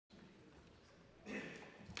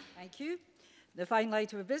Thank you. The final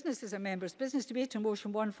item of business is a members' business debate on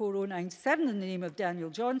motion 14097 in the name of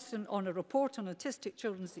Daniel Johnson on a report on autistic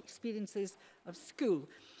children's experiences of school.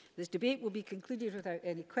 This debate will be concluded without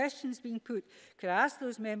any questions being put. Could I ask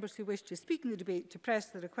those members who wish to speak in the debate to press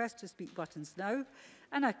the request to speak buttons now?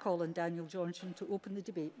 And I call on Daniel Johnson to open the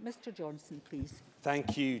debate. Mr Johnson, please.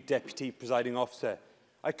 Thank you, Deputy Presiding Officer.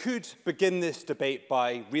 I could begin this debate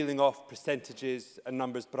by reeling off percentages and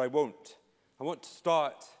numbers, but I won't. I want to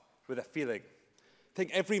start with a feeling. I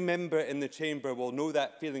think every member in the chamber will know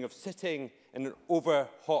that feeling of sitting in an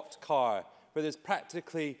over-hot car, where there's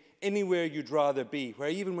practically anywhere you'd rather be, where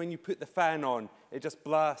even when you put the fan on, it just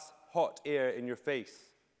blasts hot air in your face.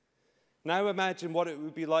 Now imagine what it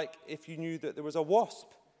would be like if you knew that there was a wasp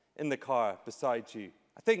in the car beside you.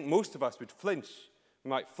 I think most of us would flinch.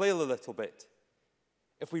 We might flail a little bit.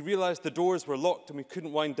 If we realised the doors were locked and we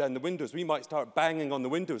couldn't wind down the windows, we might start banging on the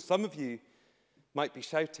windows. Some of you might be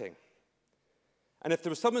shouting. And if there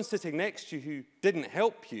was someone sitting next to you who didn't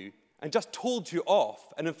help you and just told you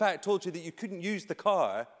off, and in fact told you that you couldn't use the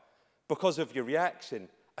car because of your reaction,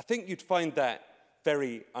 I think you'd find that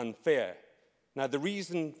very unfair. Now, the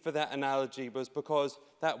reason for that analogy was because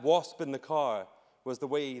that wasp in the car was the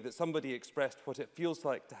way that somebody expressed what it feels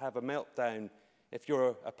like to have a meltdown if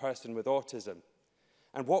you're a person with autism.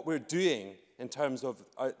 And what we're doing in terms of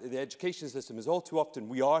the education system is all too often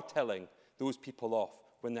we are telling those people off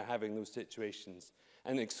when they're having those situations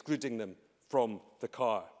and excluding them from the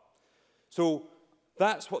car. So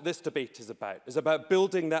that's what this debate is about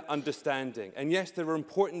building that understanding. And yes, there are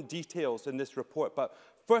important details in this report, but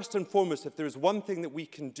first and foremost, if there is one thing that we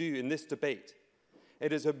can do in this debate,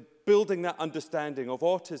 it is building that understanding of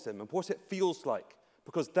autism and what it feels like,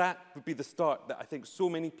 because that would be the start that I think so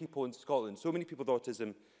many people in Scotland, so many people with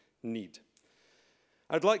autism need.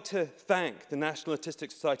 I'd like to thank the National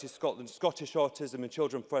Autistic Society of Scotland, Scottish Autism and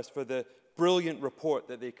Children First for the brilliant report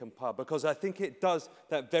that they compile, because I think it does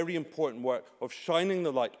that very important work of shining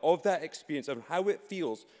the light of that experience and how it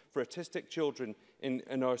feels for autistic children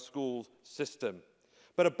in our school system.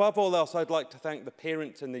 But above all else, I'd like to thank the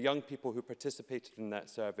parents and the young people who participated in that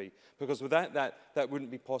survey, because without that, that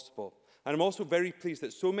wouldn't be possible. And I'm also very pleased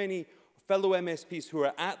that so many fellow MSPs who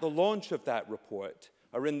are at the launch of that report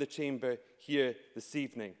are in the chamber here this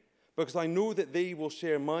evening, because I know that they will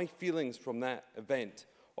share my feelings from that event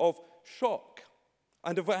of shock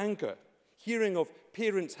and of anger, hearing of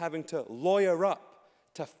parents having to lawyer up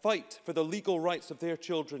to fight for the legal rights of their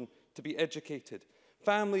children to be educated,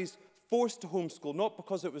 families forced to homeschool, not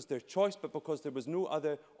because it was their choice, but because there was no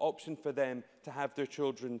other option for them to have their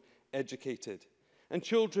children educated. And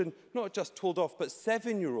children not just told off, but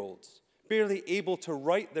 7-year-olds, barely able to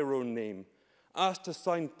write their own name, asked to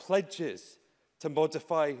sign pledges to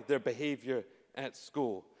modify their behaviour at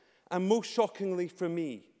school. And most shockingly for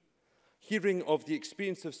me, hearing of the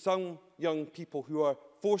experience of some young people who are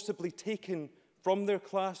forcibly taken from their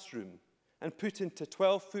classroom and put into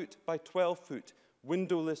 12-foot by 12-foot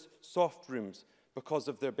windowless soft rooms because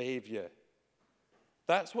of their behaviour.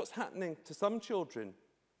 That's what's happening to some children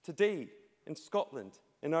today in Scotland,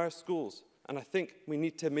 in our schools. And I think we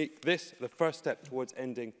need to make this the first step towards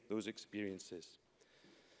ending those experiences.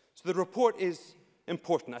 So the report is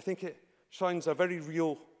important. I think it shines a very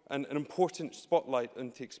real and an important spotlight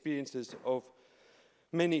on the experiences of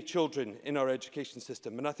many children in our education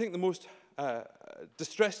system. And I think the most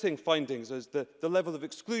distressing findings is the level of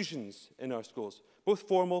exclusions in our schools, both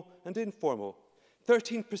formal and informal.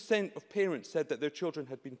 13% of parents said that their children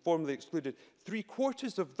had been formally excluded.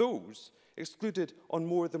 3/4 of those excluded on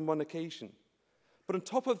more than one occasion. But on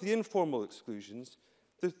top of the informal exclusions,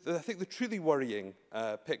 I think the truly worrying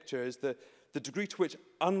picture is the degree to which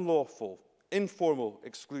unlawful, informal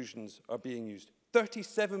exclusions are being used.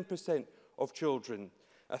 37% of children,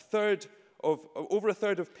 over a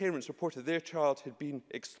third of parents reported their child had been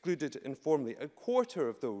excluded informally. 1/4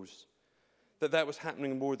 of those that was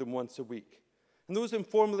happening more than once a week. And those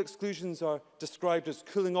informal exclusions are described as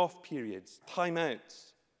cooling off periods,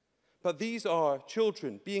 timeouts. But these are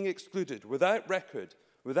children being excluded without record,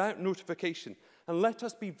 without notification. And let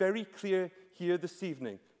us be very clear here this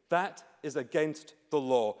evening, that is against the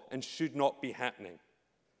law and should not be happening.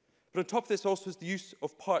 But on top of this also is the use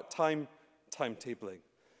of part-time timetabling.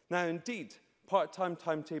 Now, indeed, part-time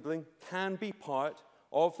timetabling can be part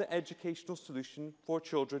of the educational solution for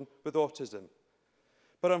children with autism.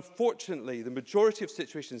 But unfortunately, the majority of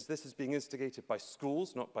situations, this is being instigated by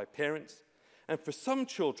schools, not by parents. And for some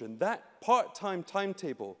children, that part-time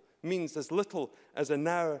timetable means as little as an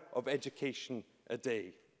hour of education a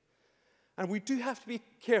day. And we do have to be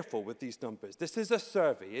careful with these numbers. This is a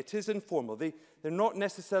survey. It is informal. They're not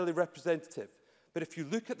necessarily representative. But if you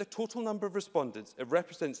look at the total number of respondents, it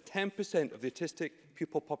represents 10% of the autistic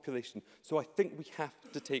pupil population. So I think we have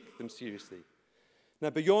to take them seriously. Now,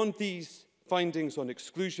 beyond these findings on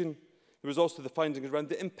exclusion, there was also the findings around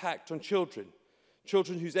the impact on children.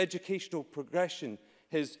 Children whose educational progression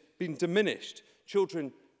has been diminished.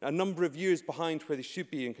 Children a number of years behind where they should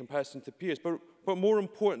be in comparison to peers. But more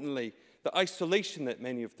importantly, the isolation that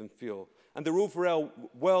many of them feel and their overall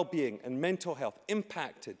well-being and mental health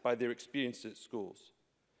impacted by their experiences at schools.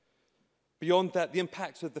 Beyond that, the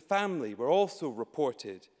impacts of the family were also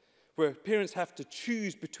reported, where parents have to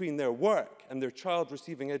choose between their work and their child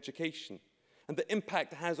receiving education, and the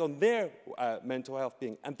impact it has on their mental health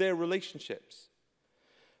being and their relationships.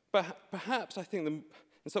 But perhaps, I think, in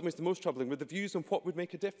some ways the most troubling were the views on what would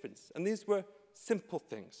make a difference. And these were simple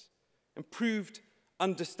things. Improved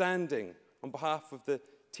understanding on behalf of the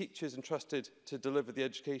teachers entrusted to deliver the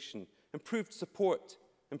education. Improved support,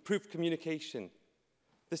 improved communication.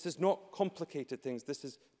 This is not complicated things, this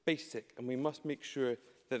is basic, and we must make sure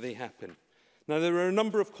that they happen. Now, there are a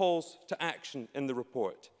number of calls to action in the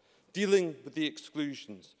report, dealing with the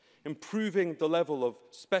exclusions, improving the level of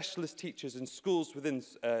specialist teachers in schools within,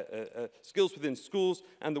 skills within schools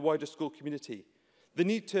and the wider school community. The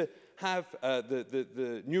need to have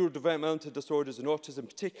the neurodevelopmental disorders and autism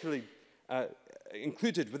particularly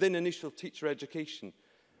included within initial teacher education.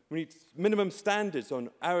 We need minimum standards on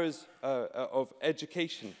hours of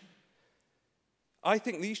education. I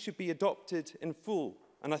think these should be adopted in full,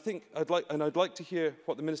 and I'd like to hear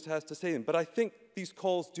what the Minister has to say. But I think these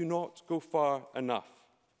calls do not go far enough.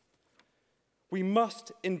 We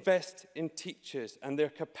must invest in teachers and their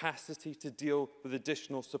capacity to deal with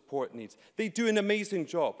additional support needs. They do an amazing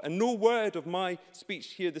job, and no word of my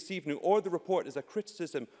speech here this evening or the report is a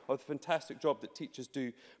criticism of the fantastic job that teachers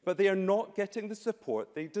do, but they are not getting the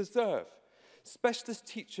support they deserve. Specialist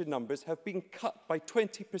teacher numbers have been cut by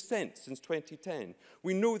 20% since 2010.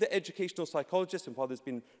 We know that educational psychologists, and while there's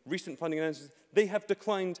been recent funding announcements, they have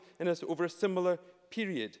declined over a similar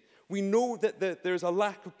period. We know that there's a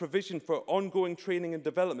lack of provision for ongoing training and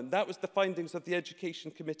development. That was the findings of the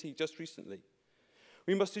Education Committee just recently.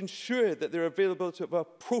 We must ensure that there are availability of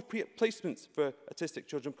appropriate placements for autistic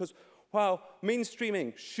children, because while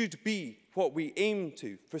mainstreaming should be what we aim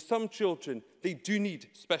to, for some children, they do need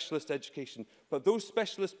specialist education, but those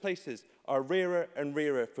specialist places are rarer and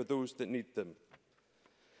rarer for those that need them.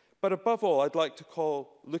 But above all, I'd like to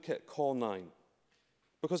look at Call 9.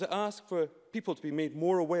 Because it asks for people to be made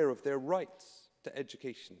more aware of their rights to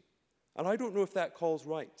education. And I don't know if that call's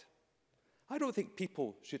right. I don't think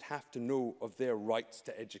people should have to know of their rights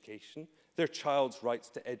to education, their child's rights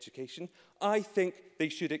to education. I think they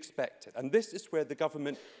should expect it. And this is where the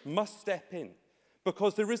government must step in,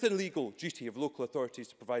 because there is a legal duty of local authorities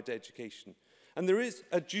to provide education. And there is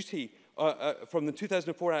a duty from the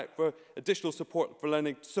 2004 Act for additional support for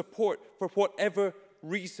learning, support for whatever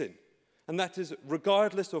reason. And that is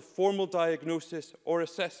regardless of formal diagnosis or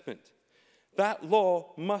assessment. That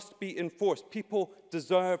law must be enforced. People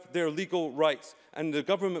deserve their legal rights, and the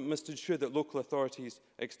government must ensure that local authorities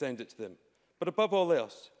extend it to them. But above all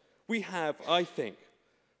else, we have, I think,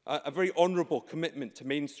 a very honourable commitment to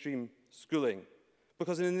mainstream schooling,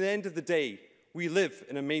 because in the end of the day, we live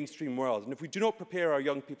in a mainstream world, and if we do not prepare our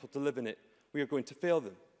young people to live in it, we are going to fail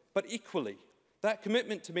them. But equally, that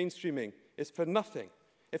commitment to mainstreaming is for nothing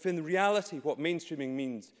if in reality what mainstreaming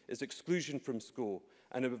means is exclusion from school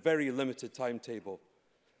and a very limited timetable.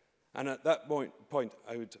 And at that point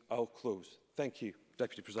I'll close. Thank you,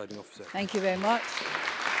 Deputy Presiding Officer. Thank you very much.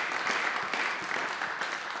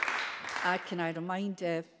 Can I remind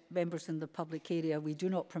members in the public area, we do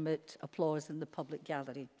not permit applause in the public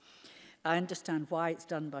gallery. I understand why it's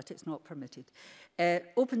done, but it's not permitted.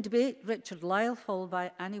 Open debate, Richard Lyle, followed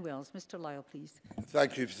by Annie Wells. Mr Lyle, please.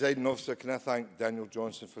 Thank you, Presiding Officer. Can I thank Daniel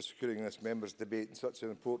Johnson for securing this members' debate on such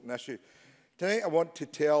an important issue. Tonight I want to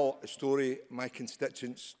tell a story, my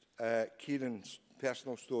constituent's Kieran's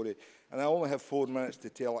personal story, and I only have 4 minutes to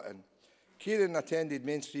tell it in. Kieran attended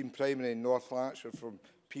mainstream primary in North Lanarkshire from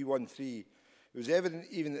P13. It was evident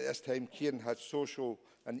even at this time Kieran had social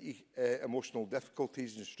and emotional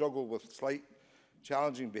difficulties and struggled with slight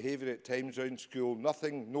challenging behaviour at times around school,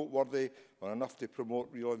 nothing noteworthy or enough to promote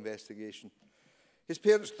real investigation. His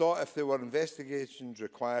parents thought if there were investigations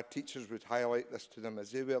required, teachers would highlight this to them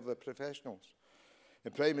as they were the professionals.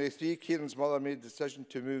 In primary 3, Kieran's mother made the decision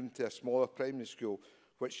to move him to a smaller primary school,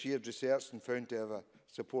 which she had researched and found to have a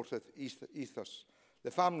supportive ethos.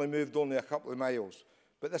 The family moved only a couple of miles,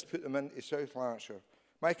 but this put them into South Lanarkshire.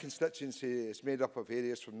 My constituency is made up of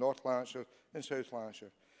areas from North Lanarkshire and South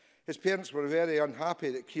Lanarkshire. His parents were very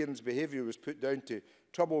unhappy that Kieran's behaviour was put down to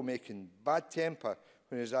troublemaking, bad temper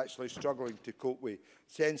when he was actually struggling to cope with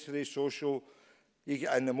sensory, social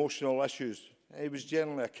and emotional issues. He was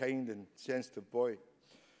generally a kind and sensitive boy.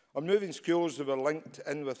 On moving schools, they were linked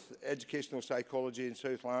in with educational psychology in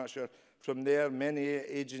South Lanarkshire. From there, many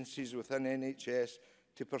agencies within NHS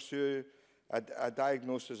to pursue a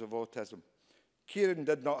diagnosis of autism. Kieran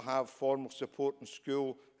did not have formal support in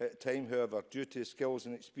school at the time, however, due to the skills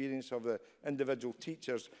and experience of the individual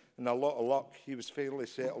teachers and a lot of luck, he was fairly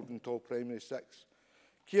settled until primary 6.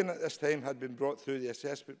 Kieran at this time had been brought through the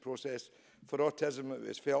assessment process for autism. It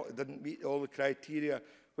was felt it didn't meet all the criteria,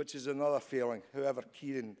 which is another failing. However,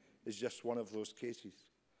 Kieran is just one of those cases.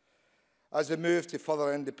 As they moved to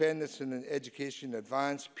further independence in education,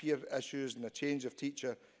 advanced peer issues and a change of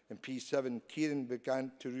teacher in P7, Kieran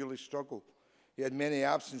began to really struggle. He had many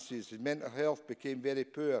absences, his mental health became very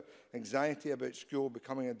poor, anxiety about school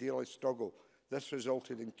becoming a daily struggle. This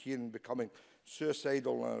resulted in Kieran becoming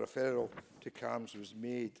suicidal and a referral to CAMHS was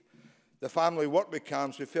made. The family worked with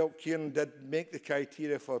CAMHS who felt Kieran did make the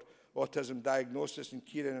criteria for autism diagnosis, and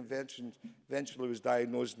Kieran eventually was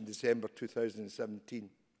diagnosed in December 2017.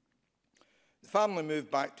 The family moved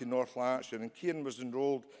back to North Lanarkshire and Kieran was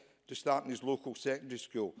enrolled to start in his local secondary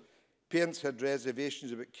school. Parents had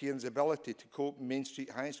reservations about Kieran's ability to cope in Main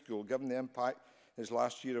Street High School, given the impact his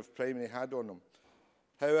last year of primary had on him.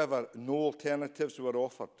 However, no alternatives were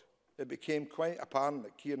offered. It became quite apparent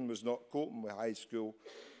that Kieran was not coping with high school,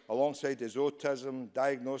 alongside his autism,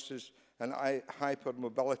 diagnosis and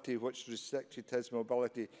hypermobility, which restricted his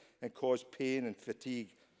mobility and caused pain and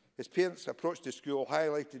fatigue. His parents approached the school,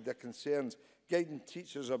 highlighted their concerns. Guiding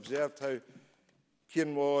teachers observed how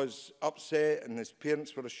Kieran was upset and his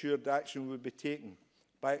parents were assured action would be taken.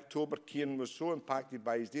 By October, Kieran was so impacted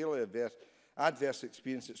by his daily adverse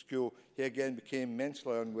experience at school, he again became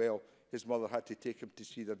mentally unwell. His mother had to take him to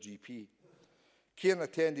see their GP. Kieran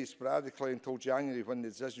attended sporadically until January, when the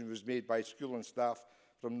decision was made by school and staff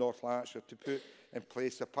from North Lanarkshire to put in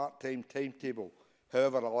place a part-time timetable.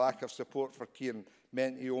 However, a lack of support for Kieran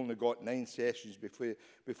meant he only got 9 sessions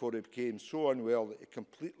before he became so unwell that he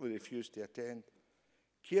completely refused to attend.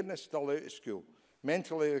 Kieran is still out of school.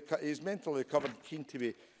 He's mentally recovered, keen to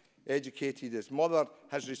be educated. His mother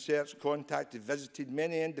has researched, contacted, visited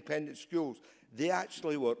many independent schools. They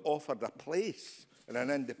actually were offered a place in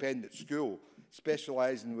an independent school,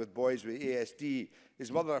 specialising with boys with ASD.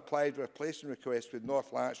 His mother applied for a placement request with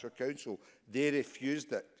North Lanarkshire Council. They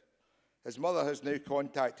refused it. His mother has now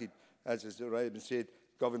contacted, as has already been said,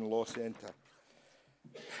 Govan Law Centre.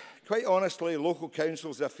 Quite honestly, local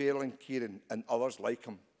councils are failing Kieran and others like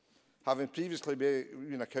him. Having previously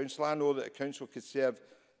been a councillor, I know that a council could serve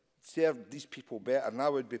these people better, and I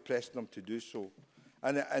would be pressing them to do so.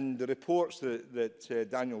 And the reports that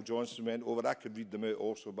Daniel Johnson went over, I could read them out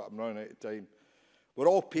also, but I'm running out of time. We're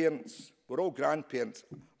all parents, we're all grandparents,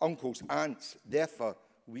 uncles, aunts. Therefore,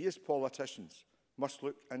 we as politicians must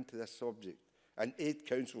look into this subject and aid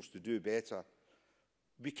councils to do better.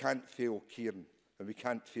 We can't fail Kieran, and we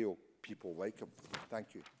can't fail people like him.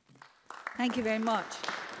 Thank you. Thank you very much.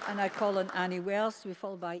 And I call on Annie Wells to be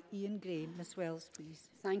followed by Ian Gray. Ms Wells, please.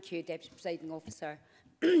 Thank you, Deputy Presiding Officer.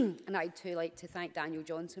 And I'd too like to thank Daniel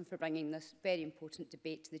Johnson for bringing this very important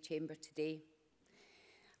debate to the Chamber today.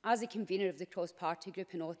 As the convener of the cross-party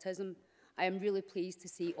group in autism, I am really pleased to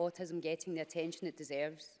see autism getting the attention it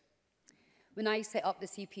deserves. When I set up the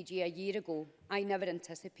CPG a year ago, I never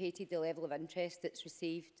anticipated the level of interest it's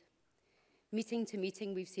received. Meeting to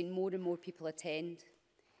meeting, we've seen more and more people attend,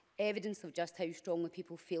 evidence of just how strongly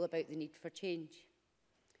people feel about the need for change.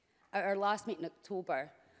 At our last meeting in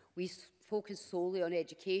October, we focused solely on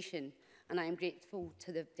education, and I am grateful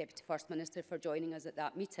to the Deputy First Minister for joining us at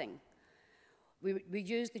that meeting. We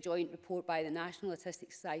used the joint report by the National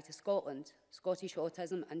Autistic Society of Scotland, Scottish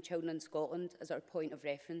Autism and Children in Scotland as our point of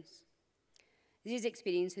reference. These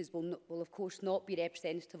experiences will of course not be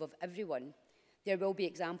representative of everyone. There will be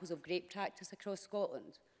examples of great practice across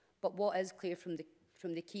Scotland, but what is clear from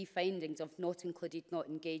the key findings of not included, not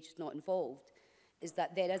engaged, not involved, is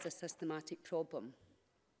that there is a systematic problem.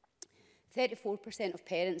 34% of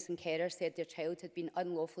parents and carers said their child had been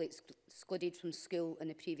unlawfully excluded from school in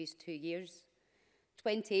the previous 2 years.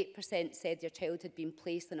 28% said their child had been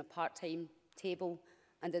placed on a part-time table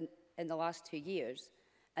and in the last 2 years,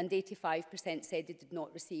 and 85% said they did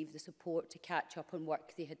not receive the support to catch up on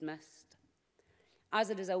work they had missed. As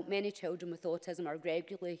a result, many children with autism are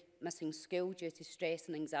regularly missing school due to stress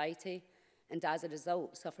and anxiety, and as a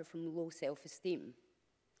result suffer from low self-esteem.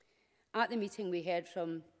 At the meeting, we heard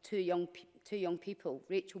from two young people,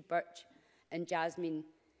 Rachel Birch and Jasmine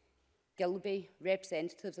Gilby,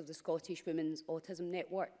 representatives of the Scottish Women's Autism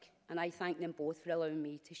Network, and I thank them both for allowing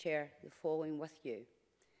me to share the following with you.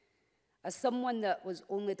 As someone that was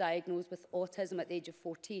only diagnosed with autism at the age of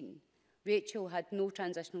 14, Rachel had no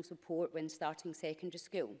transitional support when starting secondary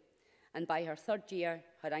school, and by her third year,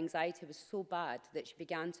 her anxiety was so bad that she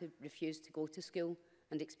began to refuse to go to school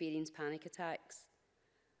and experience panic attacks.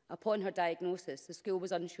 Upon her diagnosis, the school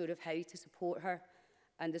was unsure of how to support her,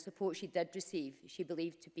 and the support she did receive, she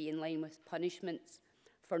believed to be in line with punishments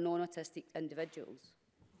for non-autistic individuals.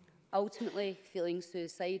 Ultimately, feeling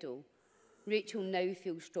suicidal, Rachel now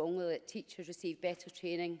feels strongly that teachers receive better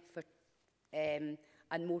training for,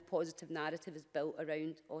 and more positive narrative is built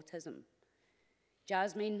around autism.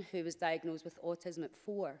 Jasmine, who was diagnosed with autism at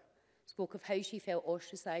 4, spoke of how she felt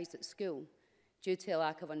ostracised at school due to a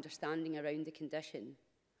lack of understanding around the condition.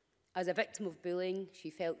 As a victim of bullying, she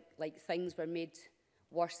felt like things were made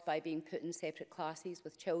worse by being put in separate classes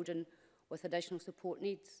with children with additional support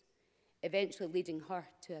needs, eventually leading her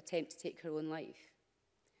to attempt to take her own life.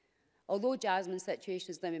 Although Jasmine's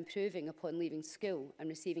situation is now improving upon leaving school and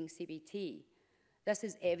receiving CBT, this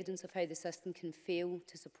is evidence of how the system can fail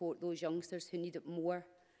to support those youngsters who need it more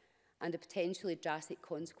and the potentially drastic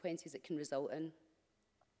consequences it can result in.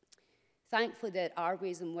 Thankfully, there are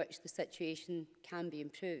ways in which the situation can be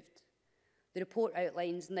improved. The report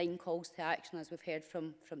outlines 9 calls to action, as we've heard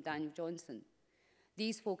from Daniel Johnson.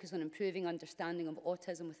 These focus on improving understanding of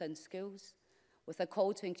autism within schools, with a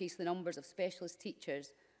call to increase the numbers of specialist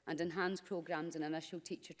teachers and enhance programmes in initial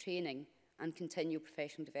teacher training and continue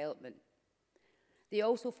professional development. They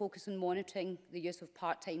also focus on monitoring the use of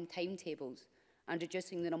part-time timetables and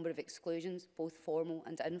reducing the number of exclusions, both formal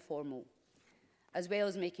and informal, as well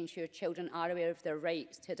as making sure children are aware of their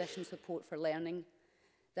rights to additional support for learning,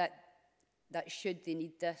 that should they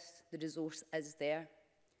need this, the resource is there.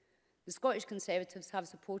 The Scottish Conservatives have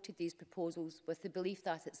supported these proposals with the belief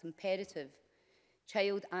that it's imperative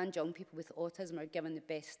child and young people with autism are given the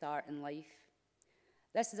best start in life.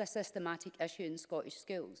 This is a systematic issue in Scottish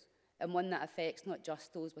schools, and one that affects not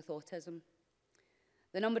just those with autism.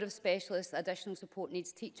 The number of specialist additional support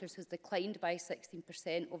needs teachers has declined by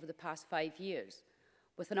 16% over the past 5 years,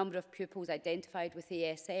 with the number of pupils identified with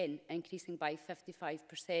ASN increasing by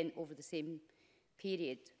 55% over the same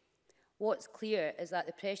period. What's clear is that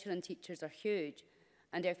the pressure on teachers are huge,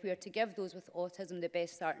 and if we are to give those with autism the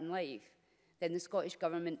best start in life, then the Scottish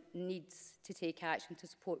Government needs to take action to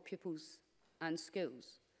support pupils and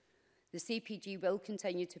schools. The CPG will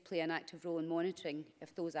continue to play an active role in monitoring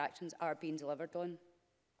if those actions are being delivered on.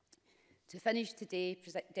 To finish today,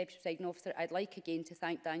 Deputy Presiding Officer, I'd like again to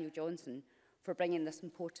thank Daniel Johnson for bringing this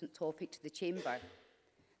important topic to the Chamber.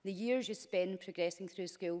 The years you spend progressing through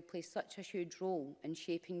school play such a huge role in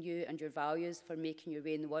shaping you and your values for making your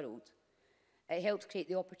way in the world. It helps create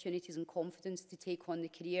the opportunities and confidence to take on the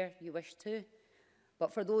career you wish to.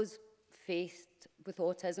 But for those faced with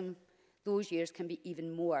autism, those years can be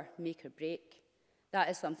even more make or break. That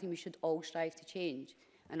is something we should all strive to change,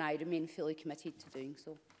 and I remain fully committed to doing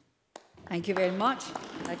so. Thank you very much.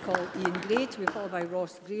 I call Ian Gray to be followed by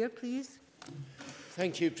Ross Greer, please.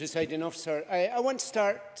 Thank you, Presiding Officer. I want to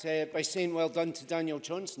start by saying well done to Daniel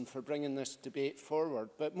Johnson for bringing this debate forward.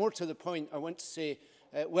 But more to the point, I want to say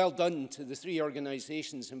well done to the 3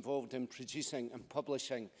 organisations involved in producing and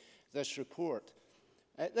publishing this report.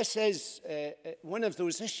 This is one of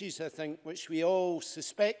those issues, I think, which we all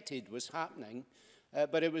suspected was happening,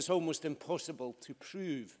 but it was almost impossible to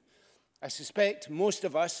prove. I suspect most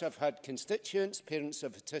of us have had constituents, parents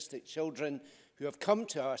of autistic children, who have come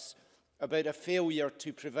to us about a failure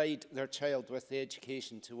to provide their child with the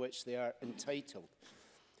education to which they are entitled.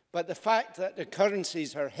 But the fact that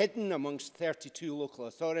occurrences are hidden amongst 32 local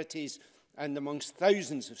authorities and amongst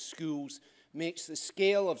thousands of schools makes the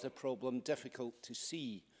scale of the problem difficult to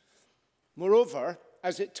see. Moreover,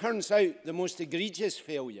 as it turns out, the most egregious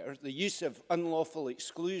failure, the use of unlawful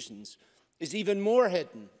exclusions, is even more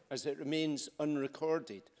hidden as it remains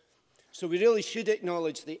unrecorded. So we really should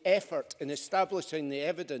acknowledge the effort in establishing the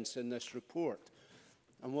evidence in this report,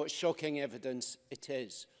 and what shocking evidence it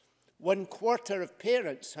is. 1/4 of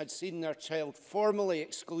parents had seen their child formally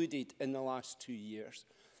excluded in the last 2 years,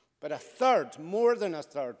 but 1/3, more than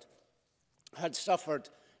 1/3, had suffered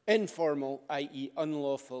informal, i.e.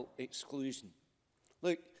 unlawful exclusion.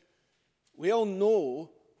 Look, we all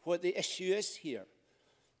know what the issue is here.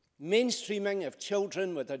 Mainstreaming of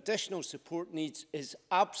children with additional support needs is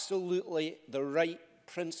absolutely the right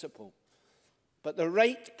principle. But the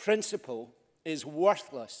right principle is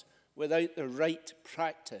worthless without the right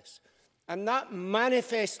practice. And that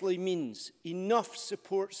manifestly means enough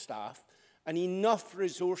support staff and enough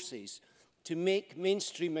resources to make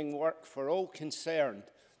mainstreaming work for all concerned,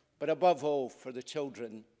 but above all for the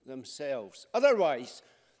children themselves. Otherwise,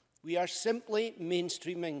 we are simply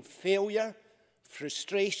mainstreaming failure,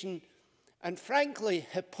 frustration, and frankly,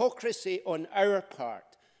 hypocrisy on our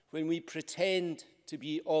part when we pretend to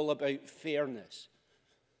be all about fairness.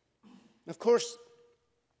 Of course,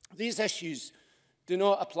 these issues do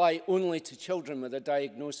not apply only to children with a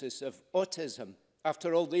diagnosis of autism.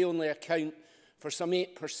 After all, they only account for some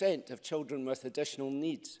 8% of children with additional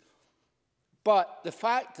needs. But the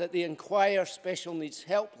fact that the Inquire Special Needs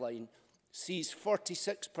Helpline sees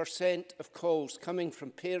 46% of calls coming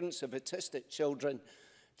from parents of autistic children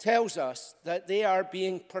tells us that they are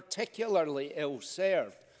being particularly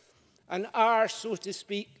ill-served and are, so to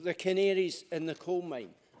speak, the canaries in the coal mine,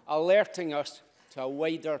 alerting us to a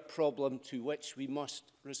wider problem to which we must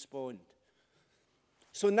respond.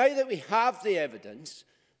 So now that we have the evidence,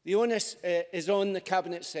 the onus is on the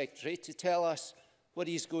Cabinet Secretary to tell us what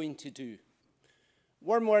he's going to do.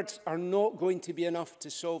 One words are not going to be enough to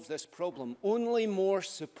solve this problem. Only more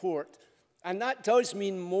support, and that does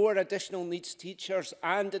mean more additional needs teachers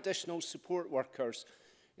and additional support workers,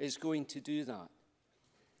 is going to do that.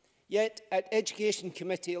 Yet at Education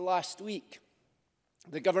Committee last week,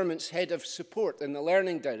 the government's head of support in the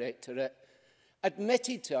Learning Directorate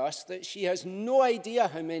admitted to us that she has no idea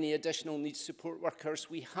how many additional needs support workers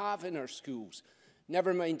we have in our schools,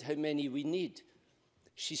 never mind how many we need.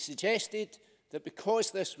 She suggested that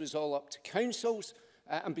because this was all up to councils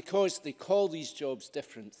and because they call these jobs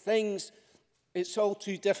different things, it's all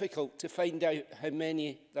too difficult to find out how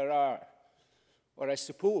many there are, or I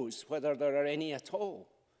suppose whether there are any at all.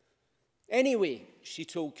 Anyway, she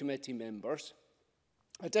told committee members,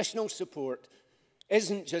 additional support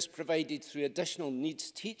isn't just provided through additional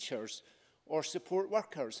needs teachers or support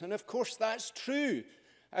workers. And of course that's true,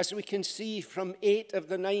 as we can see from 8 of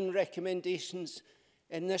the 9 recommendations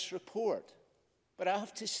in this report. But I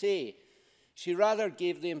have to say, she rather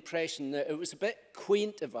gave the impression that it was a bit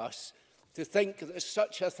quaint of us to think that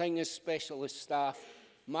such a thing as specialist staff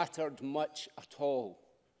mattered much at all.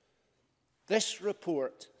 This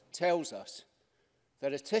report tells us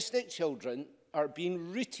that autistic children are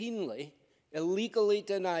being routinely, illegally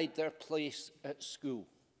denied their place at school.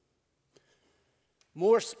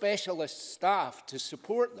 More specialist staff to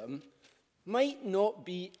support them might not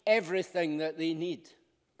be everything that they need,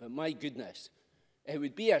 but my goodness, it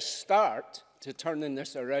would be a start to turning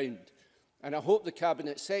this around. And I hope the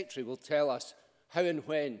Cabinet Secretary will tell us how and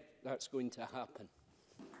when that's going to happen.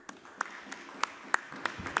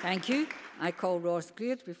 Thank you. I call Ross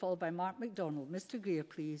Greer to be followed by Mark MacDonald. Mr Greer,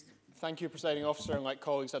 please. Thank you, Presiding Officer. And like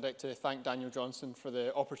colleagues, I'd like to thank Daniel Johnson for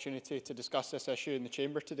the opportunity to discuss this issue in the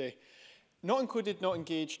Chamber today. Not included, not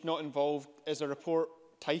engaged, not involved is a report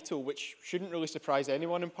title which shouldn't really surprise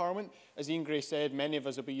anyone in Parliament. As Ian Gray said, many of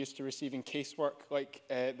us will be used to receiving casework like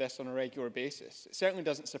this on a regular basis. It certainly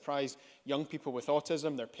doesn't surprise young people with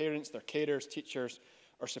autism, their parents, their carers, teachers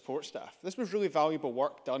or support staff. This was really valuable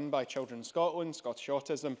work done by Children in Scotland, Scottish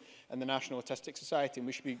Autism and the National Autistic Society, and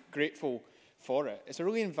we should be grateful for it. It's a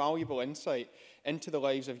really invaluable insight into the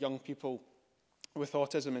lives of young people with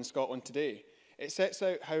autism in Scotland today. It sets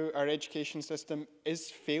out how our education system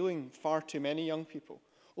is failing far too many young people.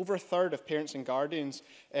 Over a third of parents and guardians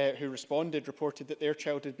who responded reported that their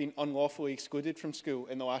child had been unlawfully excluded from school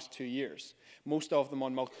in the last 2 years, most of them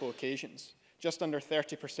on multiple occasions. Just under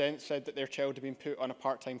 30% said that their child had been put on a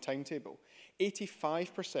part-time timetable.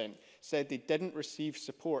 85% said they didn't receive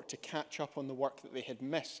support to catch up on the work that they had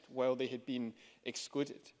missed while they had been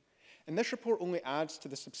excluded. And this report only adds to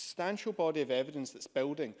the substantial body of evidence that's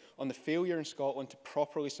building on the failure in Scotland to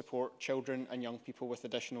properly support children and young people with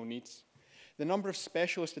additional needs. The number of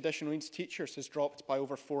specialist additional needs teachers has dropped by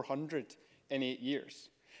over 400 in 8 years.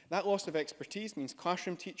 That loss of expertise means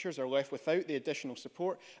classroom teachers are left without the additional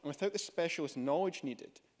support and without the specialist knowledge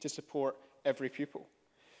needed to support every pupil.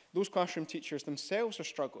 Those classroom teachers themselves are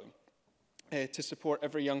struggling to support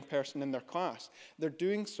every young person in their class. They're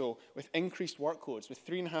doing so with increased workloads, with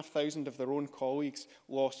 3,500 of their own colleagues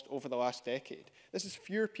lost over the last decade. This is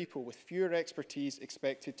fewer people with fewer expertise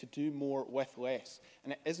expected to do more with less,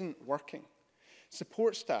 and it isn't working.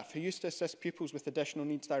 Support staff who used to assist pupils with additional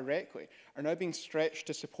needs directly are now being stretched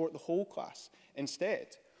to support the whole class instead.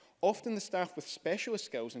 Often the staff with specialist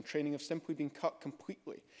skills and training have simply been cut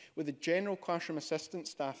completely, with the general classroom assistant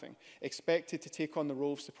staffing expected to take on the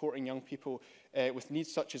role of supporting young people with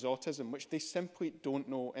needs such as autism, which they simply don't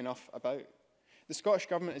know enough about. The Scottish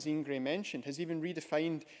Government, as Ian Gray mentioned, has even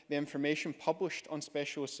redefined the information published on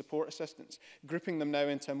specialist support assistants, grouping them now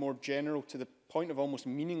into a more general, to the point of almost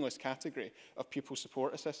meaningless category of pupil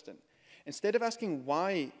support assistant. Instead of asking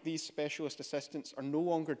why these specialist assistants are no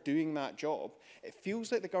longer doing that job, it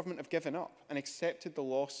feels like the government have given up and accepted the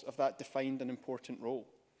loss of that defined and important role.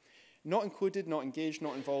 Not included, not engaged,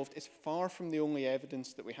 not involved is far from the only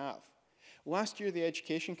evidence that we have. Last year, the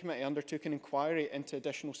Education Committee undertook an inquiry into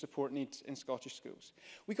additional support needs in Scottish schools.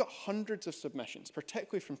 We got hundreds of submissions,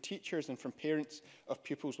 particularly from teachers and from parents of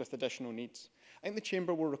pupils with additional needs. I think the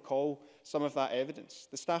Chamber will recall some of that evidence.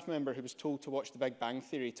 The staff member who was told to watch The Big Bang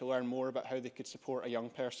Theory to learn more about how they could support a young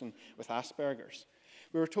person with Asperger's.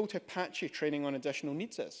 We were told how patchy training on additional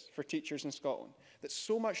needs is for teachers in Scotland, that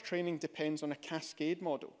so much training depends on a cascade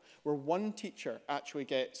model, where one teacher actually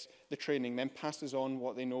gets the training, then passes on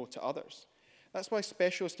what they know to others. That's why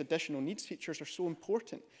specialist additional needs teachers are so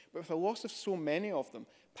important, but with a loss of so many of them,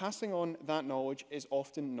 passing on that knowledge is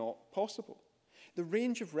often not possible. The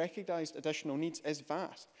range of recognised additional needs is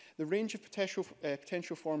vast. The range of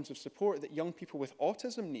potential forms of support that young people with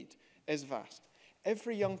autism need is vast.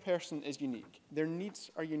 Every young person is unique. Their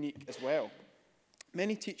needs are unique as well.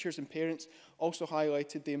 Many teachers and parents also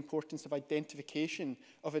highlighted the importance of identification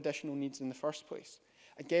of additional needs in the first place.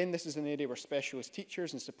 Again, this is an area where specialist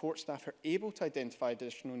teachers and support staff who are able to identify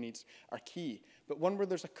additional needs are key, but one where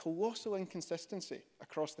there's a colossal inconsistency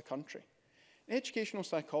across the country. Educational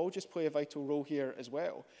psychologists play a vital role here as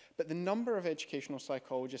well, but the number of educational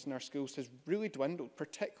psychologists in our schools has really dwindled,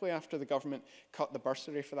 particularly after the government cut the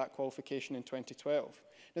bursary for that qualification in 2012.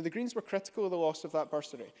 Now, the Greens were critical of the loss of that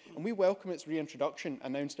bursary, and we welcome its reintroduction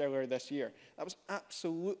announced earlier this year. That was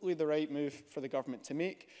absolutely the right move for the government to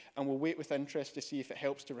make, and we'll wait with interest to see if it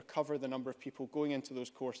helps to recover the number of people going into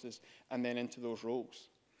those courses and then into those roles.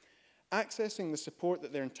 Accessing the support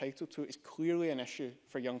that they're entitled to is clearly an issue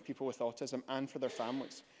for young people with autism and for their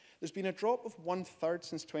families. There's been a drop of 1/3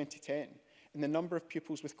 since 2010 in the number of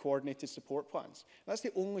pupils with coordinated support plans. That's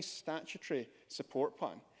the only statutory support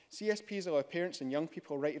plan. CSPs allow parents and young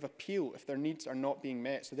people a right of appeal if their needs are not being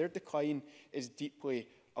met, so their decline is deeply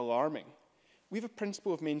alarming. We have a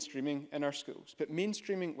principle of mainstreaming in our schools, but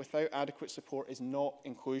mainstreaming without adequate support is not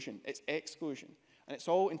inclusion, it's exclusion, and it's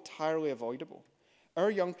all entirely avoidable. Our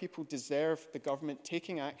young people deserve the government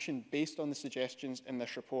taking action based on the suggestions in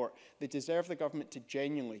this report. They deserve the government to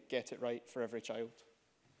genuinely get it right for every child.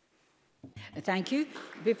 Thank you.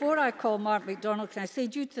 Before I call Mark MacDonald, can I say,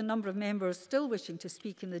 due to the number of members still wishing to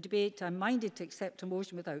speak in the debate, I'm minded to accept a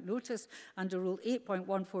motion without notice under Rule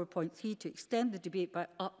 8.14.3 to extend the debate by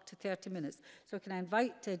up to 30 minutes. So can I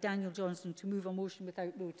invite Daniel Johnson to move a motion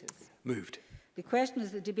without notice? Moved. The question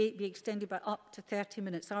is the debate be extended by up to 30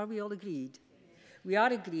 minutes. Are we all agreed? We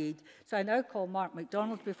are agreed. So I now call Mark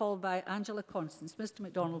MacDonald to be followed by Angela Constance. Mr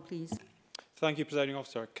MacDonald, please. Thank you, Presiding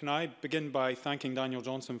Officer. Can I begin by thanking Daniel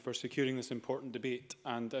Johnson for securing this important debate?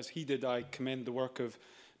 And as he did, I commend the work of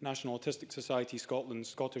National Autistic Society Scotland,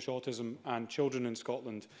 Scottish Autism and Children in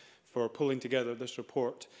Scotland for pulling together this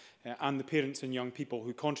report and the parents and young people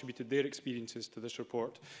who contributed their experiences to this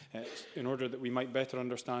report in order that we might better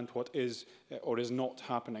understand what is or is not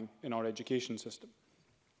happening in our education system.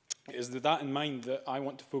 It is with that in mind that I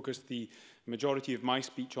want to focus the majority of my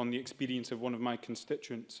speech on the experience of one of my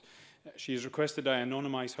constituents. She has requested I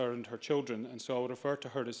anonymise her and her children, and so I will refer to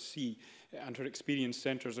her as C, and her experience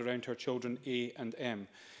centres around her children A and M.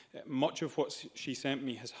 Much of what she sent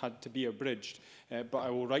me has had to be abridged, but I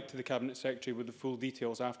will write to the Cabinet Secretary with the full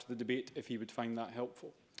details after the debate if he would find that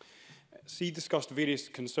helpful. C discussed various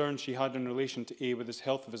concerns she had in relation to A with his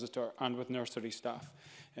health visitor and with nursery staff.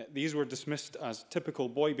 These were dismissed as typical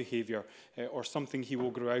boy behaviour or something he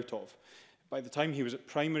will grow out of. By the time he was at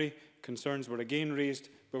primary, concerns were again raised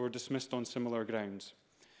but were dismissed on similar grounds.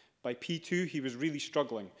 By P2, he was really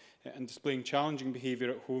struggling and displaying challenging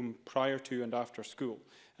behaviour at home prior to and after school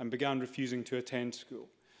and began refusing to attend school.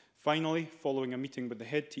 Finally, following a meeting with the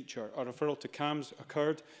head teacher, a referral to CAMS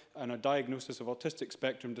occurred and a diagnosis of autistic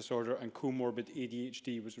spectrum disorder and comorbid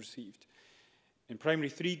ADHD was received. In primary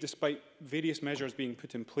 3, despite various measures being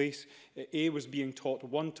put in place, A was being taught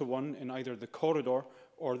one-to-one in either the corridor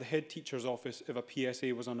or the head teacher's office if a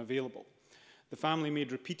PSA was unavailable. The family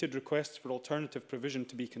made repeated requests for alternative provision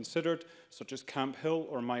to be considered, such as Camp Hill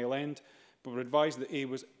or Mile End, but were advised that A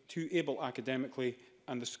was too able academically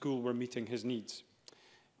and the school were meeting his needs.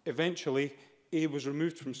 Eventually, A was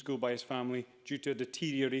removed from school by his family due to a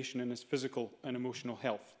deterioration in his physical and emotional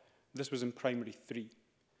health. This was in primary 3.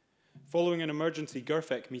 Following an emergency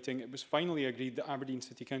GIRFEC meeting, it was finally agreed that Aberdeen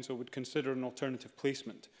City Council would consider an alternative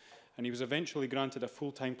placement, and he was eventually granted a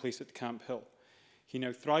full-time place at Camp Hill. He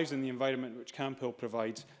now thrives in the environment which Camp Hill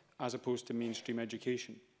provides, as opposed to mainstream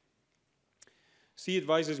education. C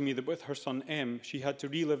advises me that with her son M, she had to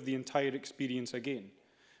relive the entire experience again.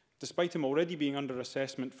 Despite him already being under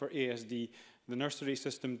assessment for ASD, the nursery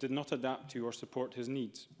system did not adapt to or support his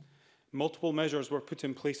needs. Multiple measures were put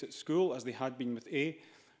in place at school, as they had been with A,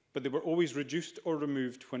 but they were always reduced or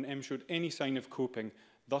removed when M showed any sign of coping,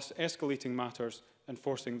 thus escalating matters and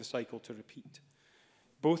forcing the cycle to repeat.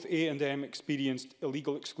 Both A and M experienced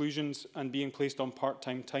illegal exclusions and being placed on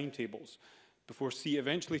part-time timetables, before C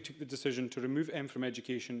eventually took the decision to remove M from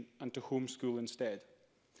education and to homeschool instead.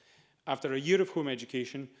 After a year of home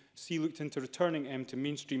education, C looked into returning M to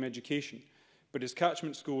mainstream education, but his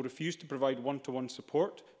catchment school refused to provide one-to-one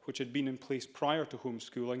support, which had been in place prior to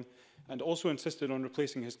homeschooling, and also insisted on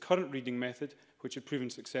replacing his current reading method, which had proven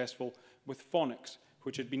successful, with phonics,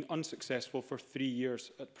 which had been unsuccessful for 3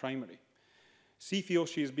 years at primary. C feels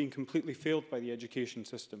she is being completely failed by the education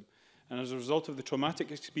system, and as a result of the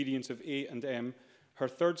traumatic experience of A and M, her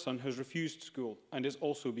third son has refused school and is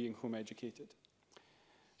also being home educated.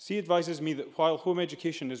 C advises me that while home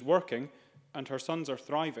education is working and her sons are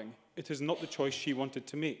thriving, it is not the choice she wanted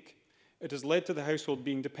to make. It has led to the household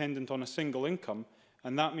being dependent on a single income,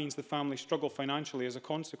 and that means the family struggle financially as a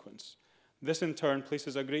consequence. This in turn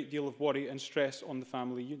places a great deal of worry and stress on the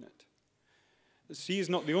family unit. C is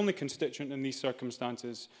not the only constituent in these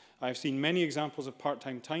circumstances. I have seen many examples of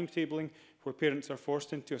part-time timetabling where parents are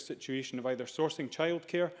forced into a situation of either sourcing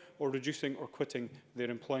childcare or reducing or quitting their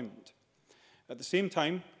employment. At the same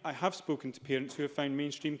time, I have spoken to parents who have found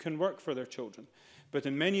mainstream can work for their children, but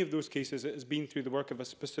in many of those cases it has been through the work of a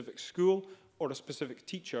specific school or a specific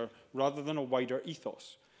teacher rather than a wider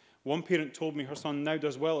ethos. One parent told me her son now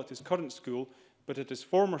does well at his current school, but at his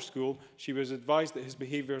former school, she was advised that his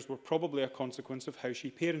behaviours were probably a consequence of how she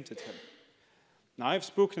parented him. Now, I have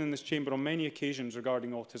spoken in this chamber on many occasions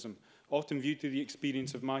regarding autism, often viewed through the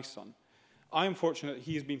experience of my son. I am fortunate that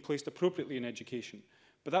he has been placed appropriately in education,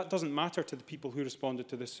 but that doesn't matter to the people who responded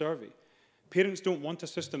to this survey. Parents don't want a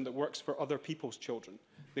system that works for other people's children.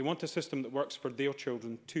 They want a system that works for their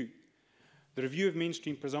children too. The review of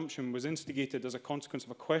mainstream presumption was instigated as a consequence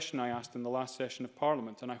of a question I asked in the last session of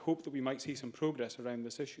Parliament, and I hope that we might see some progress around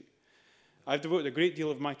this issue. I've devoted a great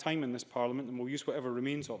deal of my time in this Parliament, and will use whatever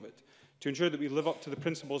remains of it, to ensure that we live up to the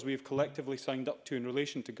principles we have collectively signed up to in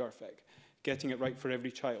relation to GIRFEC, getting it right for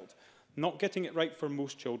every child. Not getting it right for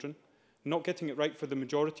most children, not getting it right for the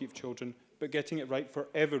majority of children, but getting it right for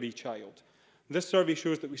every child. This survey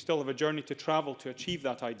shows that we still have a journey to travel to achieve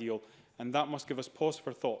that ideal, and that must give us pause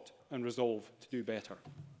for thought and resolve to do better.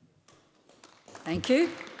 Thank you.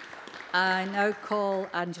 I now call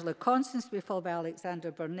Angela Constance to be followed by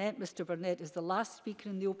Alexander Burnett. Mr Burnett is the last speaker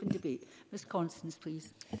in the open debate. Ms Constance,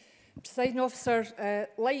 please. Presiding Officer,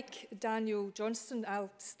 like Daniel Johnston,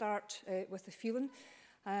 I'll start with a feeling.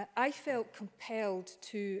 I felt compelled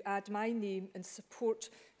to add my name in support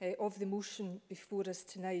of the motion before us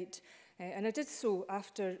tonight. And I did so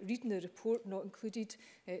after reading the report, not included,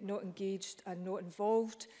 not engaged and not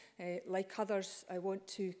involved. Like others, I want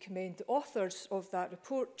to commend the authors of that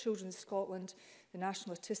report, Children Scotland, the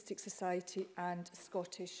National Autistic Society and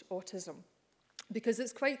Scottish Autism. Because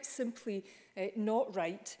it's quite simply not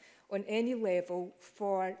right on any level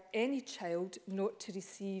for any child not to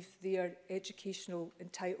receive their educational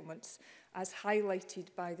entitlements, as highlighted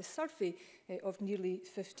by the survey of nearly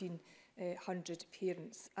 1,500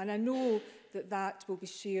 parents. And I know that that will be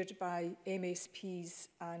shared by MSPs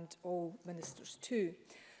and all ministers too.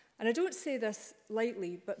 And I don't say this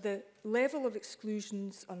lightly, but the level of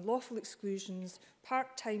exclusions, unlawful exclusions,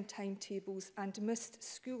 part-time timetables and missed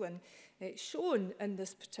schooling shown in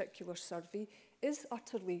this particular survey is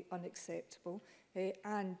utterly unacceptable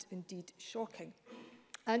and indeed shocking.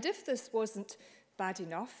 And if this wasn't bad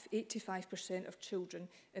enough, 85% of children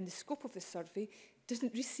in the scope of the survey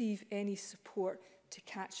didn't receive any support to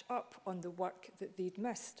catch up on the work that they'd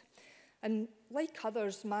missed. And like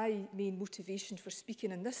others, my main motivation for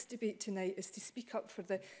speaking in this debate tonight is to speak up for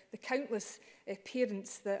the countless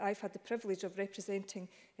parents that I've had the privilege of representing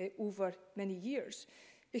over many years.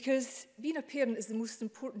 Because being a parent is the most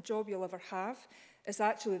important job you'll ever have. It's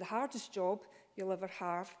actually the hardest job you'll ever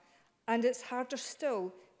have. And it's harder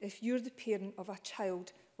still if you're the parent of a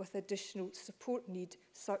child with additional support need,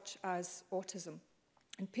 such as autism.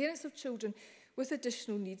 And parents of children with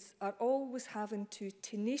additional needs are always having to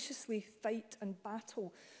tenaciously fight and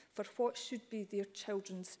battle for what should be their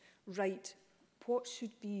children's right, what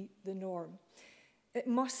should be the norm. It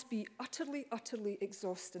must be utterly, utterly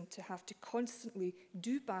exhausting to have to constantly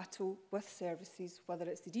do battle with services, whether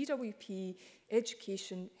it's the DWP,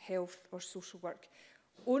 education, health or social work,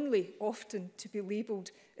 only often to be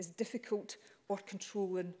labelled as difficult or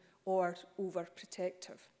controlling or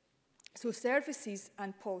overprotective. So services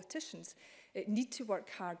and politicians need to work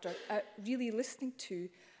harder at really listening to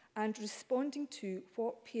and responding to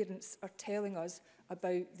what parents are telling us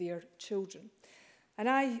about their children. And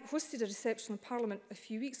I hosted a reception in Parliament a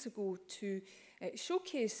few weeks ago to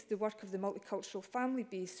showcase the work of the multicultural family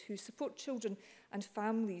base who support children and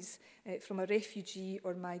families from a refugee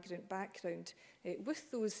or migrant background with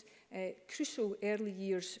those crucial early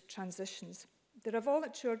years transitions. They're a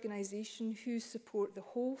voluntary organisation who support the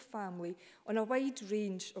whole family on a wide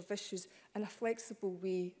range of issues in a flexible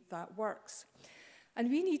way that works. And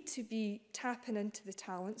we need to be tapping into the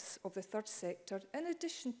talents of the third sector in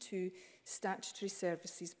addition to statutory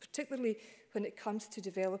services, particularly when it comes to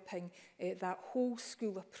developing that whole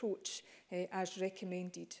school approach as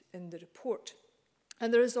recommended in the report.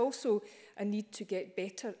 And there is also a need to get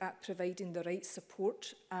better at providing the right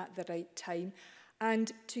support at the right time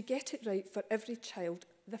and to get it right for every child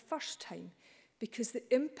the first time, because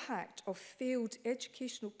the impact of failed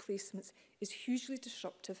educational placements is hugely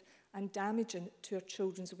disruptive and damaging to our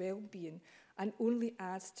children's well-being and only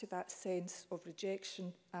adds to that sense of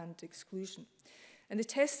rejection and exclusion. And the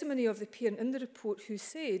testimony of the parent in the report who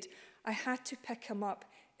said, "I had to pick him up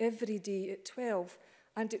every day at 12,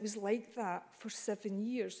 and it was like that for 7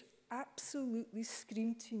 years," absolutely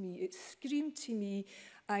screamed to me. It screamed to me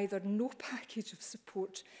either no package of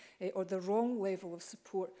support or the wrong level of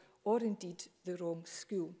support or indeed the wrong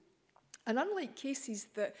school. And unlike cases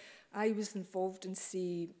that I was involved in,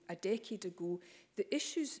 say, a decade ago, the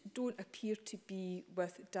issues don't appear to be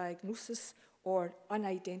with diagnosis or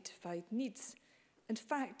unidentified needs. In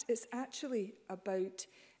fact, it's actually about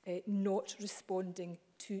not responding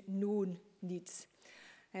to known needs.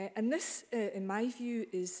 And this, in my view,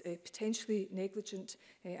 is potentially negligent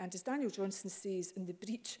and, as Daniel Johnson says, in the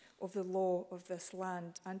breach of the law of this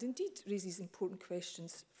land, and indeed raises important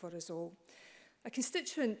questions for us all. A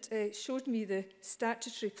constituent showed me the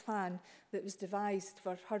statutory plan that was devised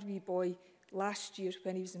for her wee boy last year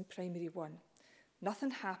when he was in primary 1.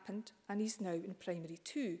 Nothing happened, and he's now in primary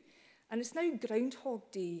 2. And it's now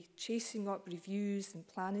Groundhog Day, chasing up reviews and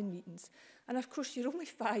planning meetings. And of course, you're only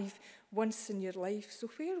 5 once in your life, so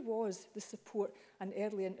where was the support and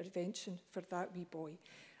early intervention for that wee boy?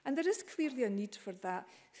 And there is clearly a need for that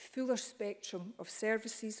fuller spectrum of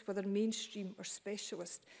services, whether mainstream or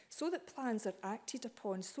specialist, so that plans are acted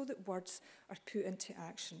upon, so that words are put into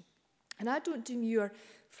action. And I don't demur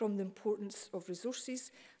from the importance of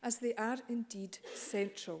resources, as they are indeed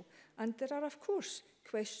central. And there are, of course,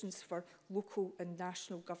 questions for local and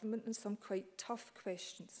national government, and some quite tough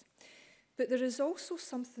questions. But there is also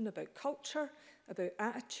something about culture, about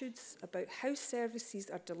attitudes, about how services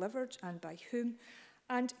are delivered and by whom.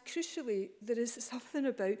 And crucially, there is something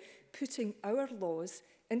about putting our laws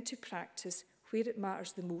into practice where it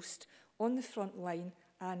matters the most, on the front line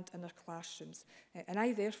and in our classrooms. And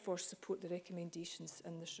I therefore support the recommendations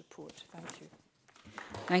in this report. Thank you.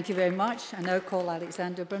 Thank you very much. I now call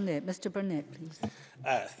Alexander Burnett. Mr Burnett, please.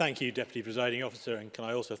 Thank you, Deputy Presiding Officer, and can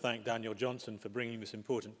I also thank Daniel Johnson for bringing this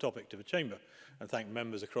important topic to the Chamber, and thank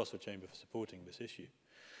members across the Chamber for supporting this issue.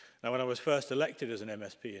 Now, when I was first elected as an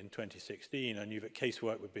MSP in 2016, I knew that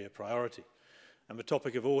casework would be a priority, and the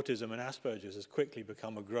topic of autism and Asperger's has quickly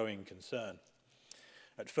become a growing concern.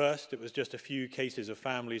 At first, it was just a few cases of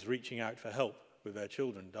families reaching out for help with their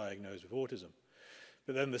children diagnosed with autism.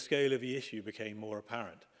 But then the scale of the issue became more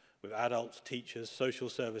apparent, with adults, teachers, social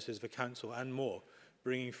services, the council and more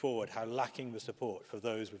bringing forward how lacking the support for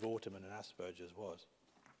those with autism and Asperger's was.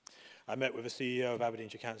 I met with the CEO of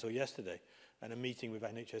Aberdeenshire Council yesterday and a meeting with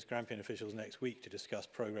NHS Grampian officials next week to discuss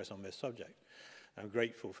progress on this subject. I'm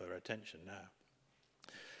grateful for their attention now.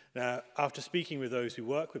 Now, after speaking with those who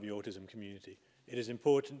work with the autism community, it is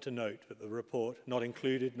important to note that the report, not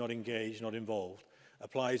included, not engaged, not involved,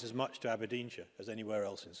 applies as much to Aberdeenshire as anywhere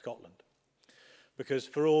else in Scotland. Because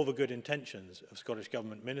for all the good intentions of Scottish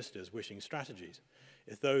Government ministers wishing strategies,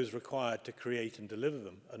 if those required to create and deliver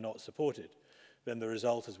them are not supported, then the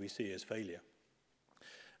result, as we see, is failure.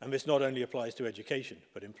 And this not only applies to education,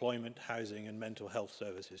 but employment, housing and mental health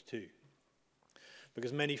services too.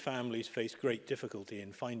 Because many families face great difficulty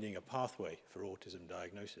in finding a pathway for autism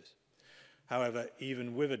diagnosis. However,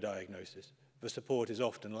 even with a diagnosis, the support is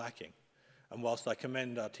often lacking. And whilst I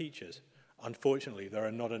commend our teachers, unfortunately, there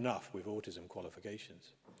are not enough with autism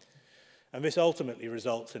qualifications. And this ultimately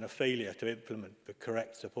results in a failure to implement the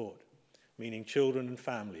correct support, meaning children and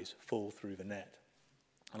families fall through the net.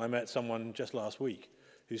 And I met someone just last week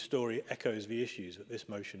whose story echoes the issues that this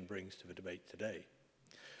motion brings to the debate today.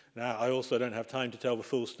 Now, I also don't have time to tell the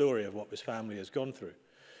full story of what this family has gone through,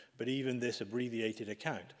 but even this abbreviated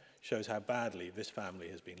account shows how badly this family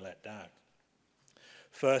has been let down.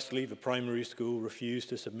 Firstly, the primary school refused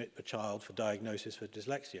to submit the child for diagnosis for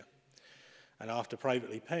dyslexia. and after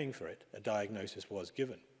privately paying for it, a diagnosis was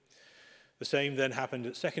given. The same then happened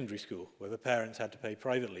at secondary school, where the parents had to pay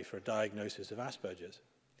privately for a diagnosis of Asperger's.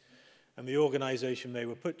 And the organisation they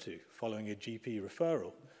were put to, following a GP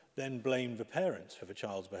referral, then blamed the parents for the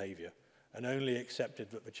child's behaviour and only accepted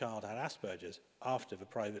that the child had Asperger's after the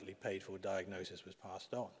privately paid for diagnosis was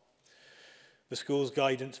passed on. The school's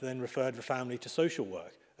guidance then referred the family to social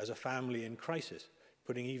work as a family in crisis,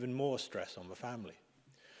 putting even more stress on the family.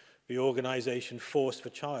 The organisation forced the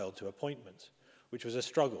child to appointments, which was a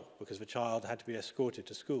struggle because the child had to be escorted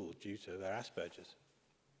to school due to their Asperger's.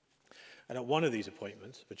 And at one of these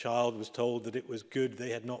appointments, the child was told that it was good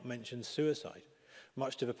they had not mentioned suicide,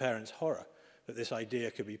 much to the parents' horror that this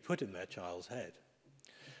idea could be put in their child's head.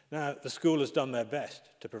 Now, the school has done their best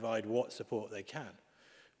to provide what support they can,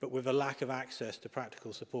 but with a lack of access to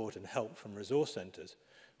practical support and help from resource centres,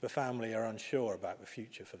 the family are unsure about the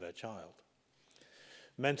future for their child.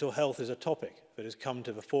 Mental health is a topic that has come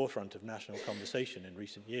to the forefront of national conversation in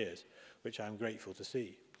recent years, which I am grateful to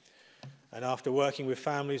see. And after working with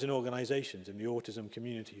families and organisations in the autism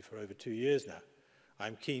community for over 2 years now, I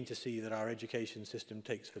am keen to see that our education system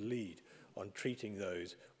takes the lead on treating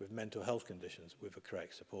those with mental health conditions with the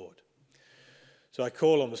correct support. So I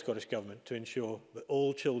call on the Scottish Government to ensure that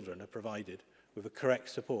all children are provided with the correct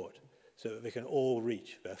support so that they can all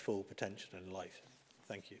reach their full potential in life.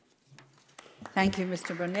 Thank you. Thank you,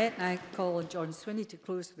 Mr Burnett. I call on John Swinney to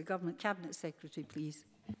close the Government Cabinet Secretary, please.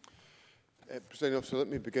 Presiding Officer, let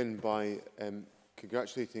me begin by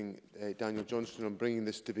congratulating Daniel Johnston on bringing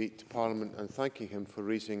this debate to Parliament and thanking him for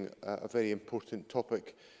raising a very important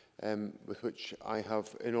topic with which I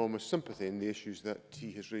have enormous sympathy in the issues that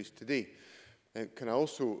he has raised today. Can I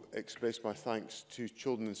also express my thanks to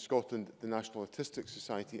Children in Scotland, the National Autistic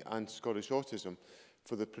Society and Scottish Autism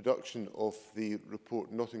for the production of the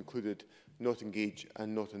report Not Included, Not Engaged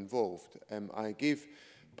and Not Involved. I gave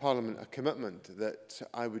Parliament a commitment that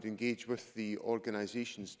I would engage with the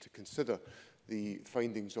organisations to consider the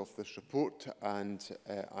findings of this report, and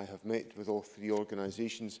I have met with all three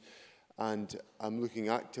organisations, and I'm looking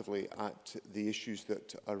actively at the issues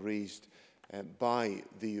that are raised by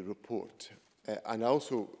the report. And I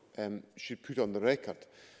also should put on the record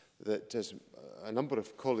that, as a number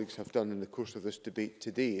of colleagues have done in the course of this debate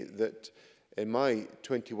today, that in my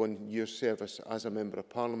 21-year service as a Member of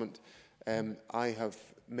Parliament, I have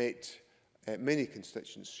met many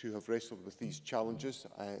constituents who have wrestled with these challenges.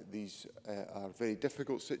 These are very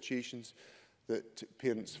difficult situations that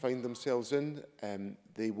parents find themselves in.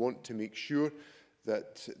 They want to make sure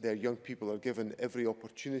that their young people are given every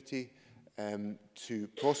opportunity to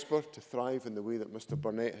prosper, to thrive in the way that Mr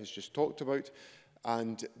Burnett has just talked about,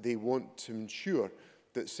 and they want to ensure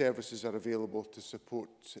that services are available to support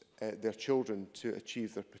their children to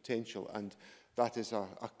achieve their potential. And that is a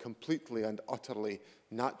completely and utterly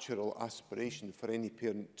natural aspiration for any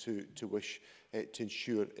parent to wish to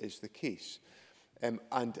ensure is the case.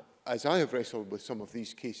 And as I have wrestled with some of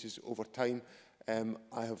these cases over time,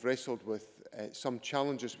 I have wrestled with some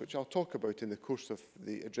challenges which I'll talk about in the course of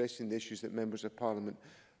addressing the issues that Members of Parliament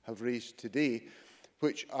have raised today,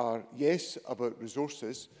 which are, yes, about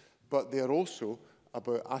resources, but they are also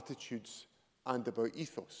about attitudes and about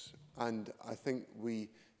ethos. And I think we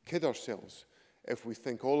kid ourselves if we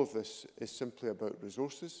think all of this is simply about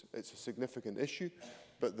resources. It's a significant issue,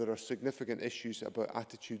 but there are significant issues about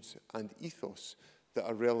attitudes and ethos that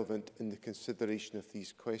are relevant in the consideration of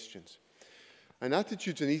these questions. And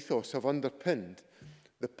attitudes and ethos have underpinned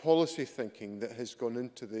the policy thinking that has gone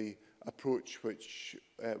into the approach which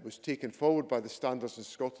was taken forward by the Standards in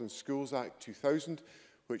Scotland Schools Act 2000,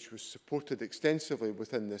 which was supported extensively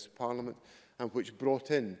within this Parliament and which brought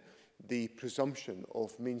in the presumption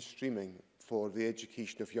of mainstreaming for the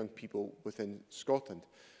education of young people within Scotland.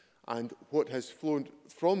 And what has flown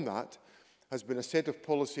from that has been a set of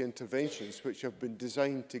policy interventions which have been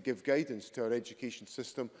designed to give guidance to our education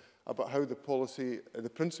system about how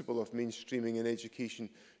the principle of mainstreaming in education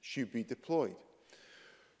should be deployed.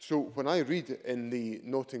 So when I read in the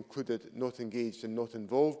Not Included, Not Engaged and Not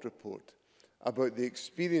Involved report about the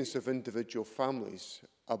experience of individual families,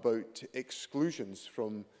 about exclusions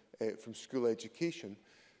from school education,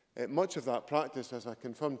 much of that practice, as I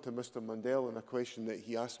confirmed to Mr Mundell in a question that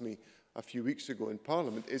he asked me a few weeks ago in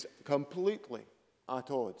Parliament, is completely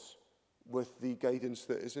at odds with the guidance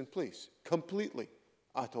that is in place. Completely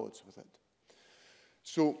at odds with it.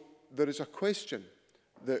 So there is a question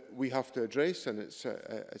that we have to address, and it's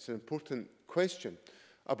an important question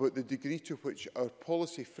about the degree to which our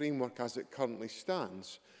policy framework as it currently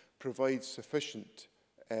stands provides sufficient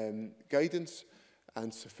guidance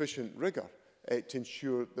and sufficient rigour to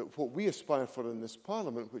ensure that what we aspire for in this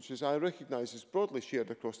Parliament, which is I recognise is broadly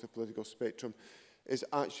shared across the political spectrum, is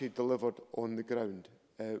actually delivered on the ground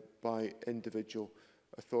by individual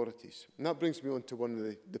authorities. And that brings me on to one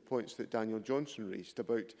of the points that Daniel Johnson raised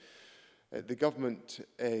about the government,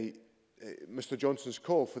 Mr Johnson's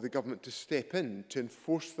call for the government to step in to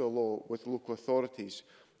enforce the law with local authorities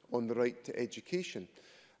on the right to education.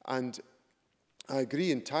 And I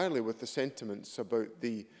agree entirely with the sentiments about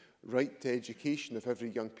the right to education of every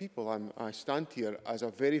young people. I stand here as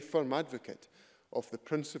a very firm advocate of the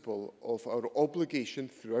principle of our obligation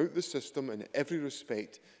throughout the system in every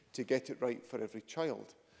respect to get it right for every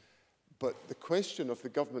child. But the question of the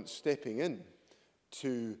government stepping in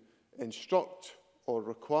to instruct or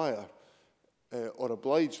require or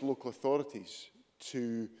oblige local authorities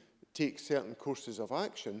to take certain courses of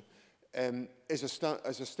action is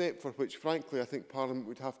a step for which, frankly, I think Parliament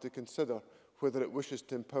would have to consider whether it wishes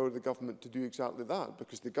to empower the government to do exactly that,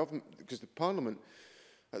 because the Parliament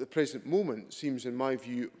at the present moment seems, in my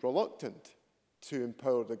view, reluctant to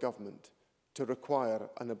empower the government to require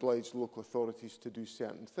and oblige local authorities to do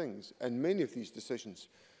certain things. And many of these decisions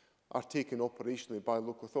are taken operationally by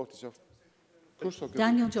local authorities. Of course,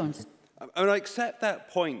 Daniel Johnson. I accept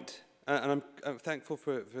that point, and I'm thankful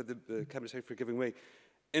for the Cabinet Secretary for giving way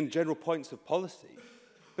in general points of policy.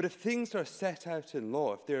 But if things are set out in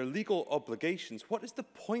law, if there are legal obligations, what is the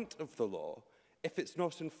point of the law if it's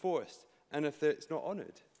not enforced and if it's not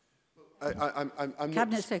honoured?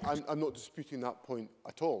 I'm not disputing that point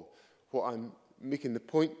at all. What I'm making the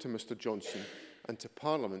point to Mr Johnson and to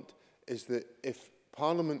Parliament is that if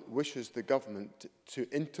Parliament wishes the government to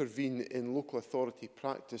intervene in local authority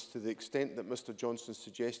practice to the extent that Mr Johnson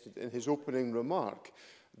suggested in his opening remark,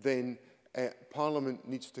 then Parliament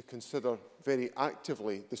needs to consider very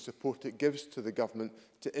actively the support it gives to the government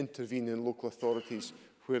to intervene in local authorities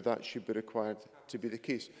where that should be required to be the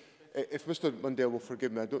case. If Mr Mundell will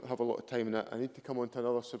forgive me, I don't have a lot of time and I need to come on to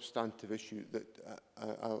another substantive issue that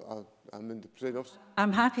I'm in the presiding office.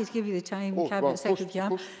 I'm happy to give you the time, Cabinet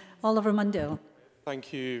Secretary. Oliver Mundell.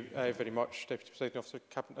 Thank you very much, Deputy Presiding Officer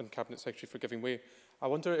and Cabinet Secretary, for giving way. I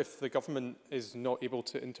wonder if the Government is not able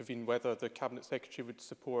to intervene, whether the Cabinet Secretary would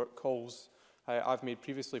support calls I've made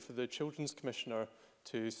previously for the Children's Commissioner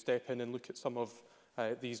to step in and look at some of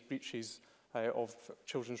these breaches of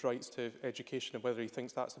children's rights to education, and whether he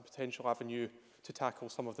thinks that's a potential avenue to tackle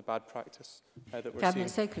some of the bad practice that we're Cabinet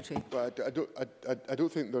seeing. Secretary. Well, I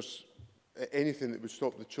don't think there's anything that would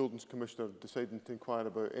stop the Children's Commissioner deciding to inquire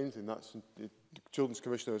about anything. The Children's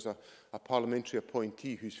Commissioner is a parliamentary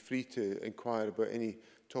appointee who's free to inquire about any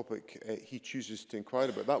topic he chooses to inquire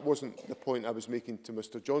about. That wasn't the point I was making to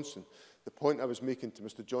Mr Johnson. The point I was making to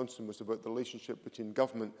Mr Johnson was about the relationship between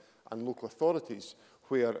government and local authorities,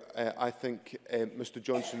 where I think Mr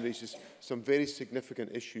Johnson raises some very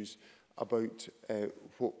significant issues about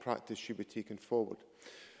what practice should be taken forward.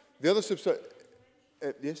 The other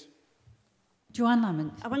yes? Joanne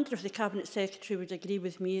Lamont. I wonder if the Cabinet Secretary would agree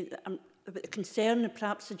with me that, about the concern of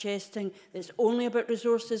perhaps suggesting that it's only about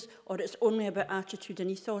resources or it's only about attitude and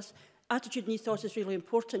ethos. Attitude and ethos is really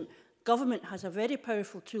important. Government has a very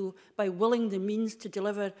powerful tool by willing the means to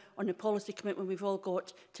deliver on the policy commitment we've all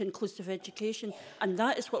got to inclusive education. And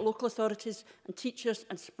that is what local authorities and teachers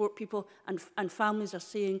and support people and families are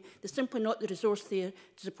saying. There's simply not the resource there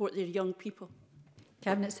to support their young people.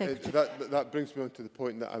 Cabinet Secretary. That brings me on to the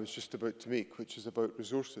point that I was just about to make, which is about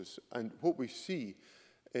resources. And what we see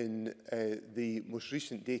in the most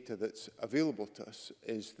recent data that's available to us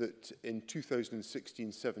is that in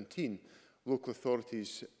 2016-17, local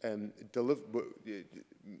authorities delivered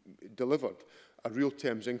a real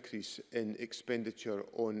terms increase in expenditure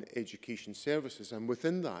on education services. And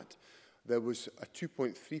within that, there was a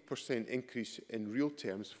 2.3% increase in real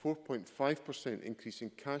terms, 4.5% increase in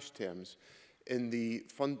cash terms, in the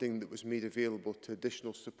funding that was made available to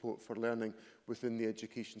additional support for learning within the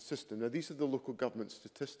education system. Now, these are the local government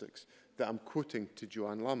statistics that I'm quoting to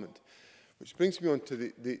Joanne Lamont, which brings me on to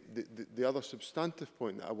the other substantive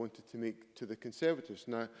point that I wanted to make to the Conservatives.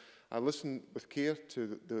 Now, I listened with care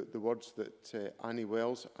to the words that Annie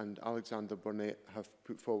Wells and Alexander Burnett have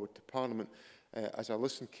put forward to Parliament, as I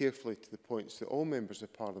listened carefully to the points that all members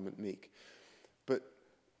of Parliament make. But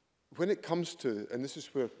when it comes to, and this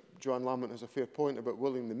is where Joanne Lamont has a fair point about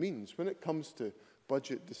willing the means, when it comes to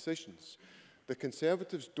budget decisions, the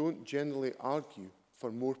Conservatives don't generally argue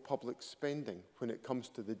for more public spending when it comes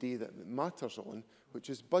to the day that it matters on,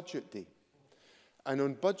 which is budget day. And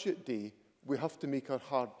on budget day, we have to make our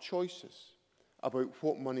hard choices about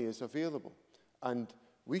what money is available. And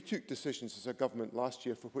we took decisions as a government last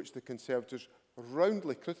year for which the Conservatives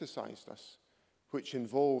roundly criticised us which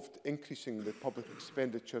involved increasing the public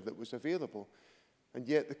expenditure that was available. And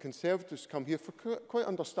yet the Conservatives come here for quite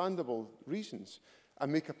understandable reasons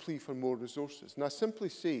and make a plea for more resources. And I simply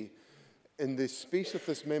say, in the space of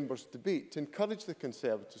this members' debate, to encourage the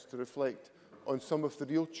Conservatives to reflect on some of the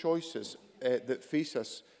real choices that face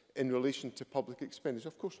us in relation to public expenditure.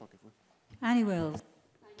 Of course, I'll give way. Annie Wills.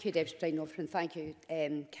 Thank you, Deputy Presiding Officer, and thank you,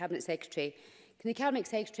 Cabinet Secretary. Can the Cabinet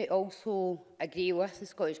Secretary also agree with the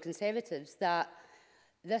Scottish Conservatives that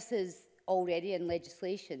this is already in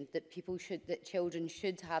legislation, that children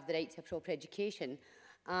should have the right to a proper education,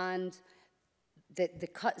 and that the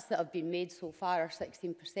cuts that have been made so far are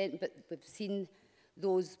 16%, but we've seen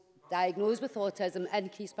those diagnosed with autism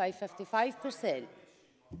increase by 55%?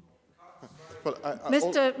 Well,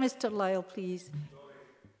 Mr Lyle, please.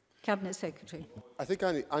 Cabinet Secretary. I think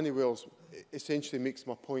Annie Wells essentially makes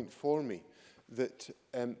my point for me, that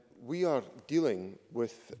we are dealing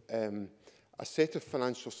with a set of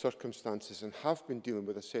financial circumstances, and have been dealing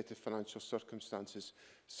with a set of financial circumstances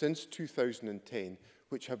since 2010,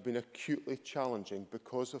 which have been acutely challenging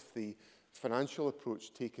because of the financial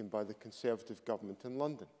approach taken by the Conservative government in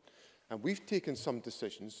London. And we've taken some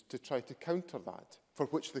decisions to try to counter that, for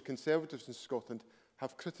which the Conservatives in Scotland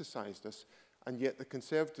have criticised us, and yet the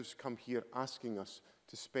Conservatives come here asking us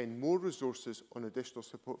to spend more resources on additional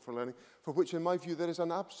support for learning, for which, in my view, there is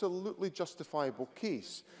an absolutely justifiable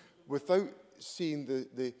case, without seeing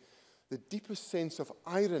the deepest sense of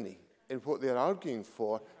irony in what they are arguing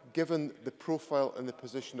for, given the profile and the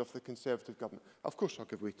position of the Conservative government. Of course, I'll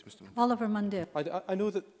give way to Mr. Oliver Mundy. I know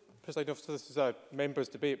that, Presiding Officer, this is a members'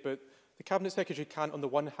 debate, but the Cabinet Secretary can't, on the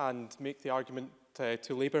one hand, make the argument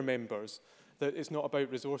to Labour members that it's not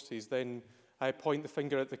about resources, then point the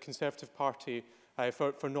finger at the Conservative Party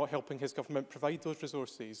for not helping his government provide those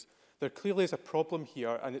resources. There clearly is a problem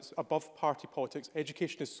here, and it's above party politics.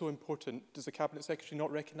 Education is so important. Does the Cabinet Secretary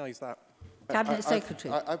not recognise that? Cabinet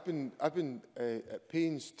Secretary. I've been at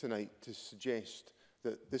pains tonight to suggest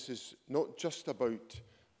that this is not just about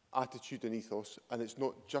attitude and ethos, and it's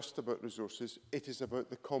not just about resources. It is about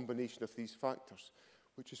the combination of these factors,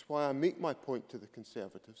 which is why I make my point to the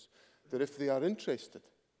Conservatives that if they are interested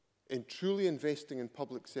in truly investing in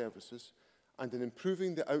public services and in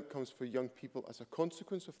improving the outcomes for young people as a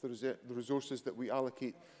consequence of the resources that we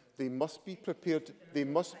allocate, they must be prepared.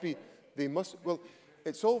 Well,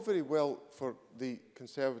 it's all very well for the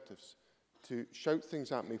Conservatives to shout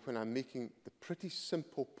things at me when I'm making the pretty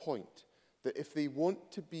simple point that if they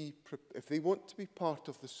want to be part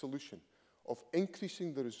of the solution of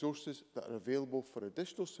increasing the resources that are available for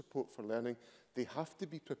additional support for learning, they have to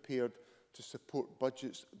be prepared to support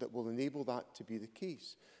budgets that will enable that to be the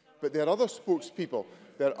case. But there are other spokespeople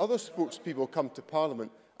come to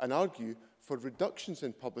Parliament and argue for reductions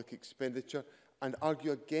in public expenditure and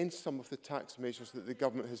argue against some of the tax measures that the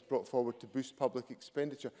government has brought forward to boost public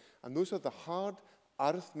expenditure. And those are the hard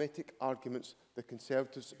arithmetic arguments the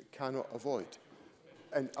Conservatives cannot avoid.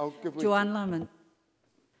 And I'll give way Joanne Lamont.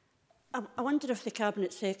 I wonder if the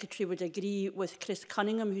Cabinet Secretary would agree with Chris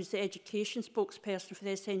Cunningham, who's the education spokesperson for the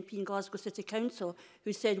SNP in Glasgow City Council,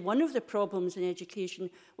 who said one of the problems in education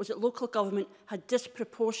was that local government had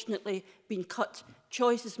disproportionately been cut,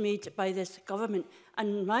 choices made by this government.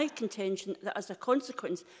 And my contention that as a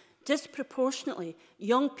consequence, disproportionately,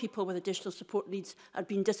 young people with additional support needs are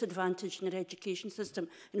being disadvantaged in their education system.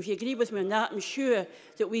 And if you agree with me on that, I'm sure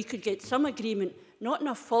that we could get some agreement, not in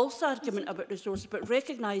a false argument about resources, but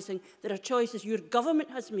recognising there are choices your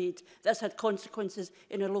government has made that's had consequences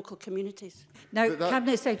in our local communities. Now,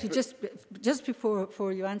 Cabinet Secretary, just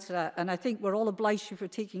before you answer that, and I think we're all obliged to you for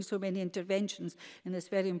taking so many interventions in this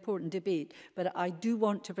very important debate, but I do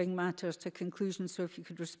want to bring matters to conclusion, so if you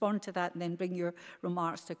could respond to that and then bring your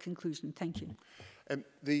remarks to conclusion. Thank you.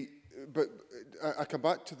 I come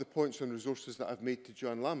back to the points on resources that I've made to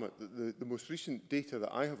Joanne Lamont. The most recent data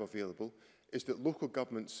that I have available is that local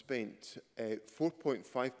governments spent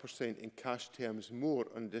 4.5% in cash terms more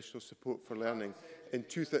on additional support for learning in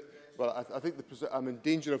well, I think I'm in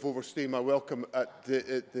danger of overstaying my welcome at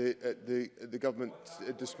the government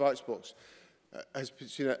dispatch box. Has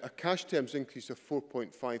seen a cash terms increase of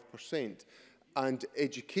 4.5%, and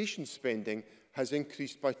education spending has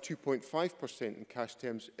increased by 2.5% in cash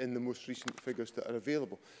terms in the most recent figures that are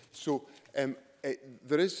available. So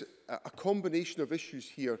there is a combination of issues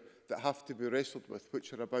here that have to be wrestled with,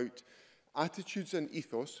 which are about attitudes and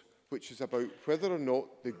ethos, which is about whether or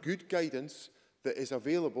not the good guidance that is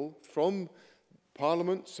available from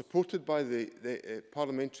Parliament, supported by the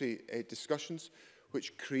parliamentary discussions,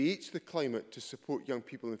 which creates the climate to support young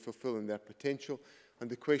people in fulfilling their potential, and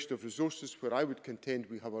the question of resources, where I would contend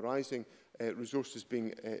we have a rising resources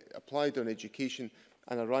being applied on education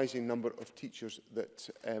and a rising number of teachers that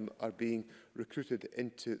are being recruited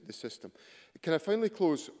into the system. Can I finally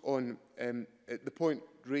close on the point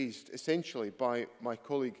raised essentially by my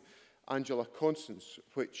colleague Angela Constance,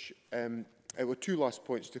 which were two last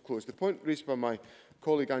points to close. The point raised by my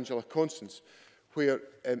colleague Angela Constance, where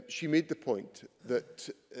she made the point that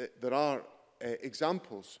there are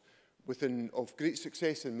examples of great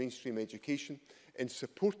success in mainstream education, in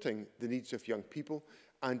supporting the needs of young people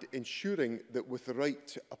and ensuring that with the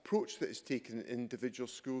right approach that is taken in individual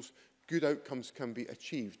schools, good outcomes can be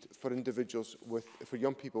achieved for individuals for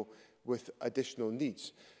young people with additional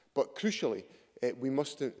needs. But crucially, we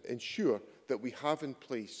must ensure that we have in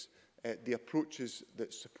place the approaches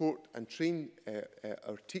that support and train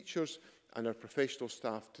our teachers and our professional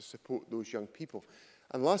staff to support those young people.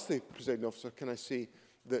 And lastly, Presiding Officer, can I say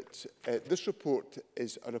that this report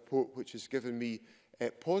is a report which has given me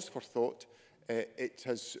pause for thought. It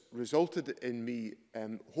has resulted in me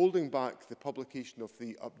holding back the publication of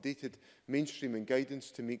the updated mainstreaming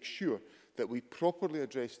guidance to make sure that we properly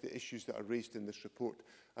address the issues that are raised in this report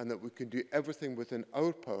and that we can do everything within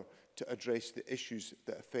our power to address the issues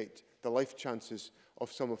that affect the life chances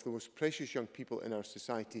of some of the most precious young people in our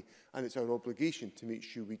society, and it's our obligation to make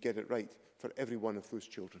sure we get it right for every one of those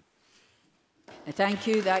children. Thank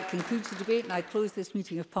you. That concludes the debate, and I close this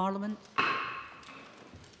meeting of Parliament.